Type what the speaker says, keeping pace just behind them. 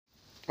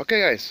Okay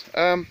guys,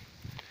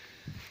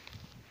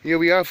 here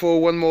we are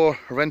for one more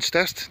wrench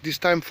test, this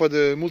time for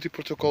the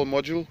multi-protocol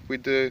module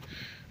with the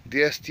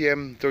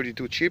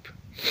STM32 chip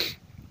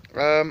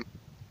and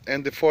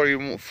the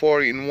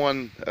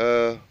 4-in-1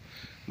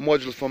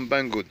 module from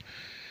Banggood.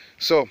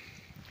 So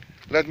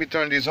let me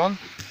turn this on.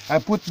 I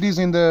put this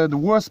in the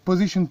worst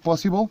position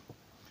possible.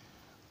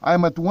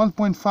 I'm at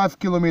 1.5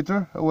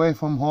 kilometer away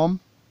from home.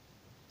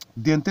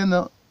 The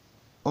antenna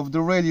of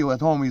the radio at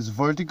home is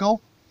vertical.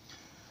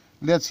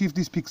 Let's see if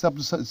this picks up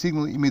the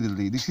signal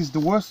immediately. This is the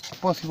worst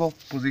possible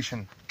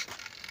position.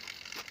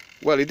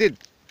 Well, it did.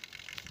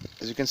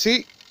 As you can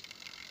see,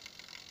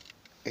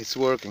 it's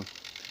working.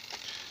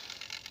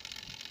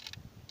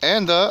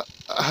 And the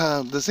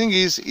thing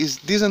is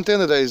this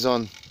antenna that is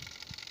on.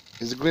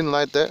 Is the green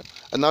light there?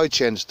 And now it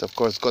changed, of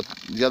course.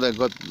 The other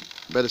got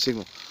better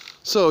signal.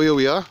 So here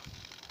we are.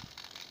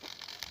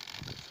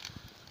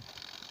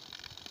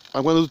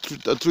 I'm going to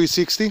do a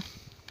 360.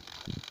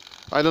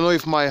 I don't know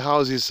if my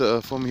house is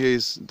from here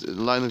is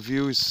line of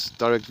view is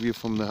direct view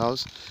from the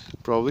house,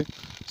 probably.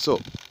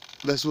 So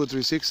let's do a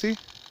 360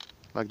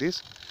 like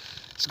this.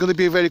 It's going to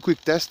be a very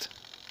quick test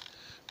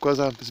because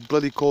it's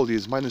bloody cold.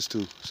 It's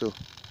 -2. So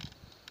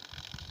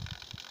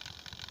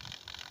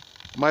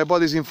my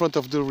body is in front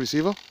of the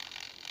receiver.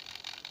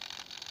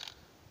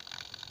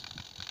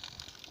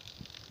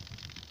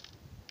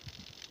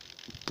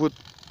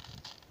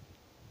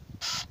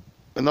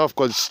 And now of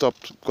course it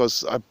stopped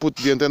because I put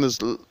the antennas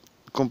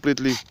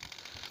completely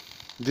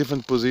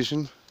different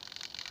position.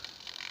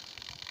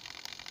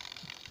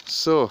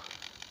 So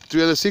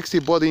 360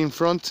 body in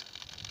front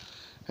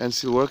and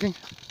still working.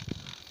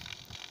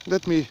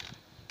 Let me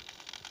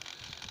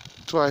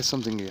try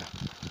something here,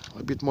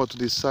 a bit more to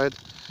this side,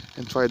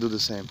 and try to do the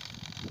same.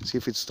 See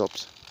if it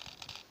stops.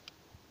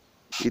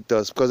 It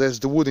does, because there's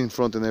the wood in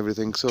front and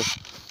everything. So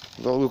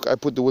well, look, I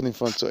put the wood in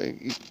front, so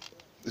it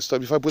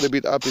stops. If I put a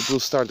bit up, it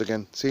will start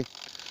again. See,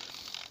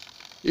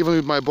 even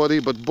with my body,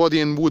 but body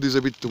and wood is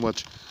a bit too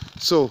much.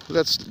 So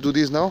let's do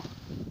this now.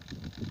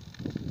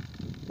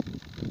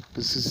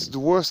 This is the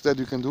worst that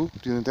you can do.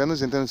 The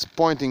antennas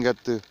pointing at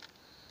the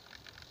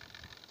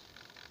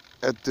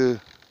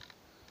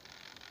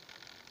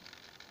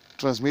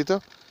transmitter.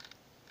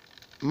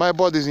 My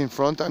body is in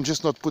front. I'm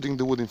just not putting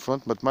the wood in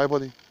front, but my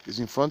body is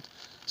in front.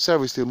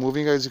 Servo is still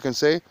moving, as you can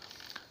see.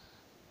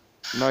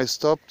 Now it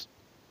stopped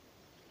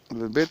a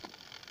little bit.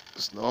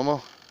 It's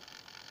normal.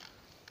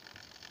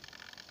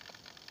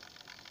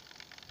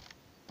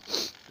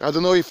 I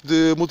don't know if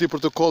the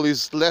multi-protocol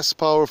is less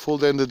powerful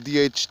than the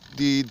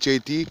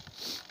DJT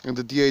and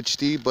the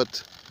DHT,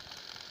 but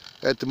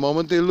at the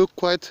moment they look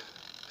quite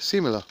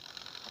similar.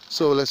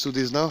 So let's do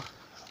this now.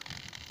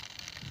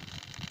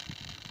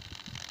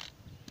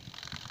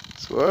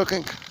 It's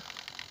working.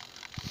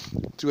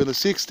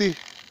 360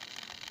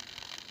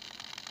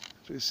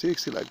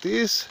 like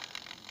this.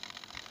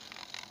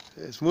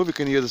 It's moving. You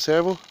can hear the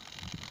servo.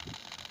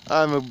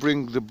 I'm gonna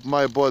bring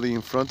my body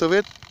in front of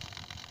it.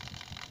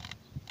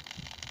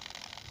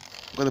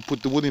 I'm gonna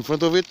put the wood in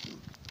front of it,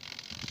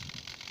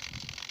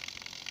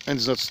 and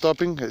it's not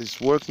stopping. It's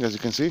working, as you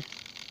can see,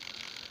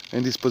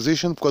 in this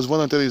position, because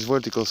one antenna is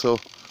vertical. So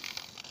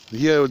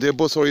here they're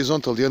both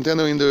horizontal. The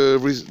antenna in the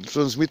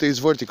transmitter is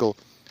vertical,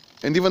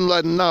 and even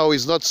like now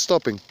it's not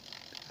stopping.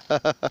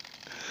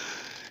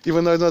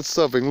 Even though it's not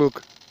stopping,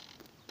 look,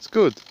 it's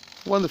good,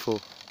 wonderful.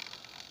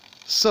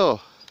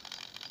 So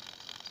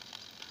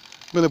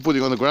I'm gonna put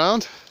it on the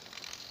ground.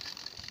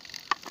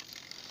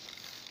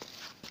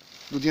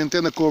 Do the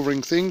antenna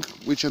covering thing.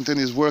 Which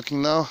antenna is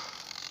working now?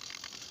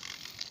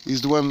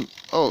 Is the one,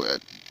 oh,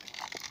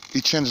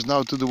 it changed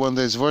now to the one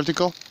that is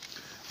vertical.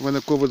 I'm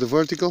gonna cover the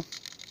vertical.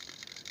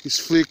 It's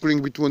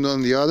flickering between one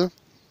and the other.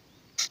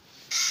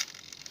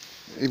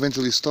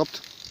 Eventually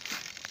stopped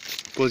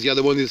because the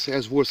other one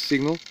has worse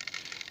signal.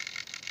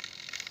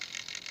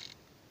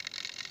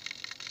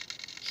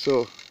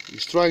 So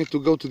it's trying to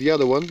go to the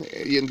other one,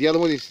 and the other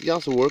one is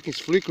also working.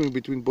 It's flickering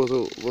between both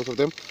of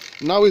them.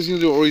 Now it's in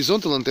the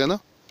horizontal antenna.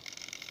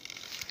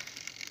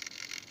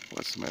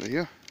 What's the matter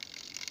here?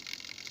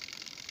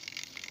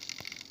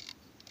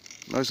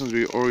 Now it's on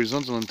the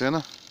horizontal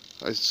antenna.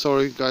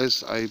 Sorry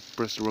guys, I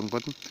pressed the wrong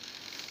button.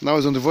 Now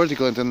it's on the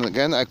vertical antenna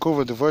again. I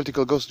covered the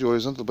vertical, goes to the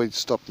horizontal, but it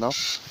stopped now.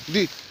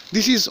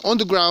 This is on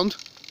the ground.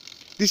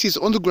 This is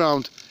on the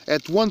ground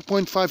at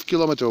 1.5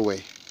 kilometer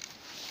away.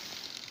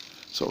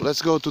 So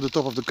let's go to the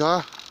top of the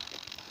car.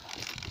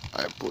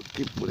 I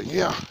keep putting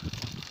here.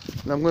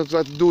 And I'm going to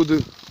try to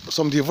do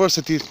some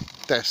diversity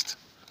test.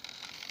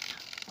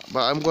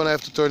 But I'm going to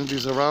have to turn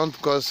this around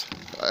because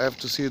I have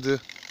to see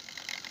the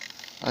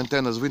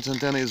antennas, which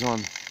antenna is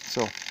on.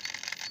 So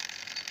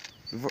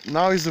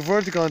now is the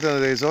vertical antenna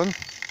that is on.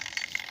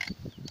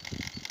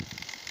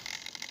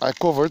 I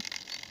covered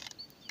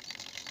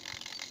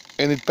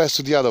and it passed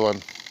to the other one.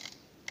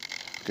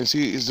 You can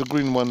see it's the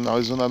green one now.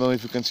 I don't know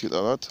if you can see it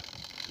or not.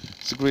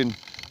 It's green,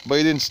 but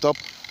it didn't stop.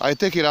 I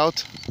take it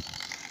out.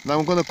 Now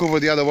I'm gonna cover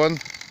the other one,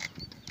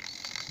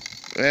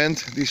 and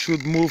this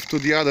should move to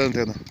the other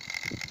antenna.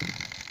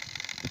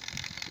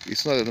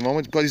 It's not at the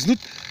moment, but it's not.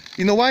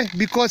 You know why?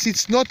 Because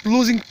it's not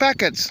losing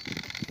packets.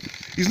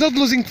 It's not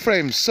losing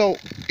frames, so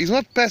it's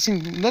not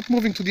passing, not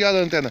moving to the other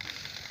antenna.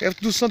 You have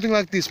to do something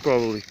like this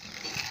probably.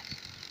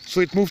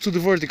 So it moves to the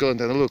vertical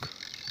antenna. Look.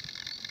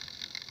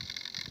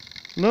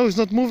 No, it's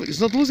not moving. It's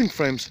not losing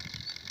frames.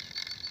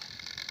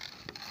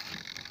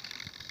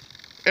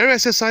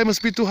 RSSI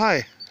must be too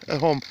high at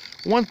home.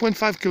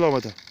 1.5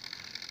 kilometer.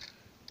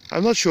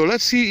 I'm not sure.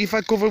 Let's see if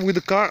I cover with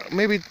the car.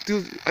 Maybe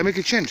till I make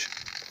a change.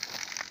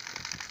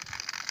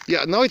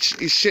 Yeah, now it's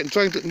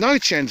trying to. Now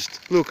it changed.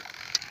 Look,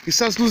 it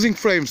starts losing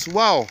frames.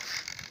 Wow,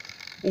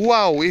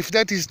 wow! If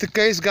that is the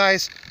case,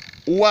 guys,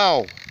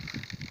 wow!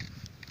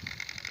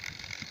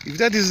 If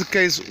that is the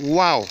case,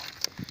 wow!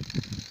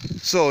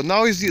 So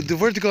now is the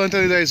vertical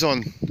antenna that is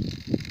on.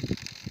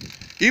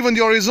 Even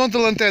the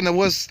horizontal antenna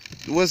was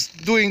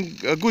doing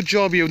a good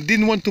job here.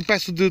 Didn't want to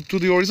pass to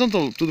the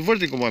horizontal, to the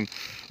vertical one.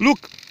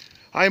 Look,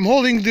 I'm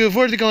holding the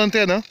vertical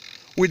antenna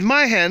with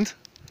my hand,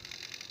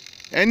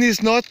 and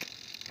it's not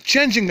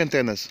changing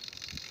antennas.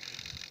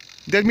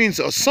 That means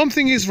or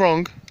something is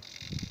wrong,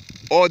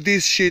 or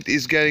this shit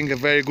is getting a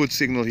very good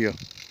signal here.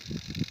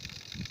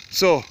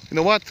 So you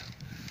know what?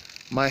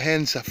 My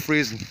hands are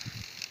frozen.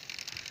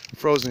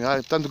 I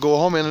have time to go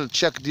home and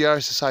check the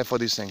RSSI for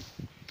this thing.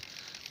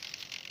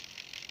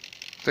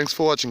 Thanks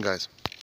for watching, guys.